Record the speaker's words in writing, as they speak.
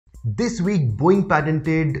This week, Boeing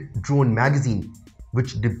patented drone magazine,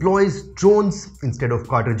 which deploys drones instead of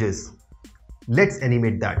cartridges. Let's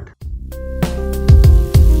animate that.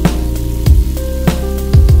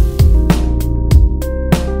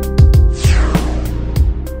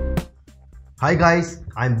 Hi guys,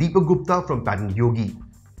 I'm Deepak Gupta from PatentYogi.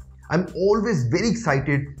 I'm always very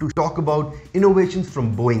excited to talk about innovations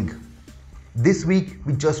from Boeing. This week,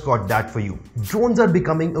 we just got that for you. Drones are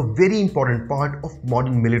becoming a very important part of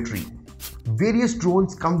modern military. Various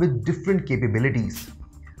drones come with different capabilities.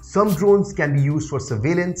 Some drones can be used for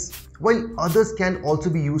surveillance, while others can also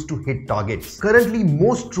be used to hit targets. Currently,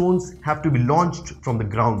 most drones have to be launched from the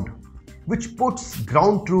ground, which puts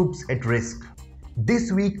ground troops at risk.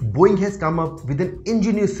 This week, Boeing has come up with an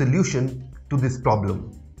ingenious solution to this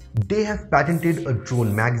problem. They have patented a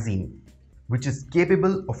drone magazine, which is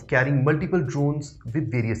capable of carrying multiple drones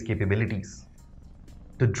with various capabilities.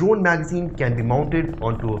 The drone magazine can be mounted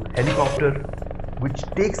onto a helicopter, which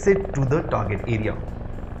takes it to the target area.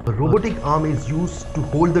 A robotic arm is used to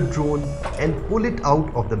hold the drone and pull it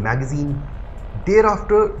out of the magazine.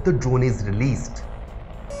 Thereafter, the drone is released.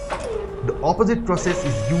 The opposite process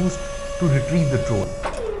is used to retrieve the drone.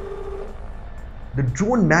 The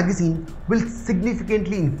drone magazine will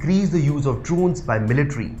significantly increase the use of drones by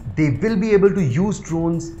military. They will be able to use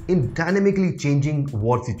drones in dynamically changing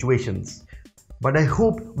war situations. But I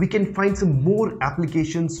hope we can find some more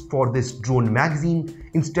applications for this drone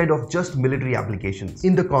magazine instead of just military applications.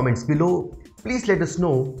 In the comments below, please let us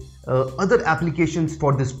know other applications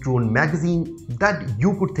for this drone magazine that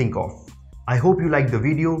you could think of. I hope you liked the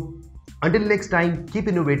video. Until next time, keep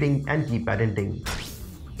innovating and keep patenting.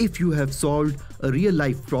 If you have solved a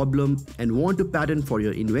real-life problem and want a patent for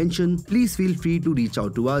your invention, please feel free to reach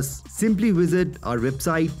out to us. Simply visit our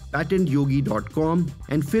website patentyogi.com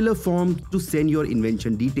and fill a form to send your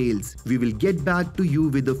invention details. We will get back to you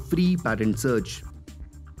with a free patent search.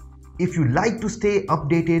 If you like to stay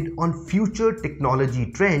updated on future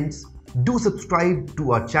technology trends, do subscribe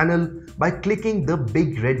to our channel by clicking the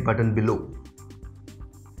big red button below.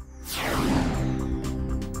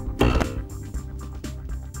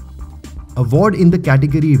 Award in the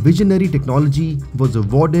category Visionary Technology was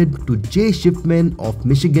awarded to J. Schiffman of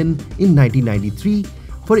Michigan in 1993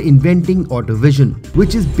 for inventing AutoVision,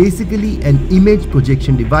 which is basically an image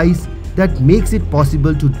projection device that makes it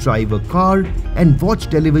possible to drive a car and watch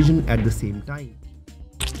television at the same time.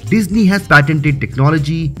 Disney has patented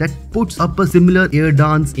technology that puts up a similar air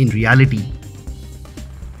dance in reality.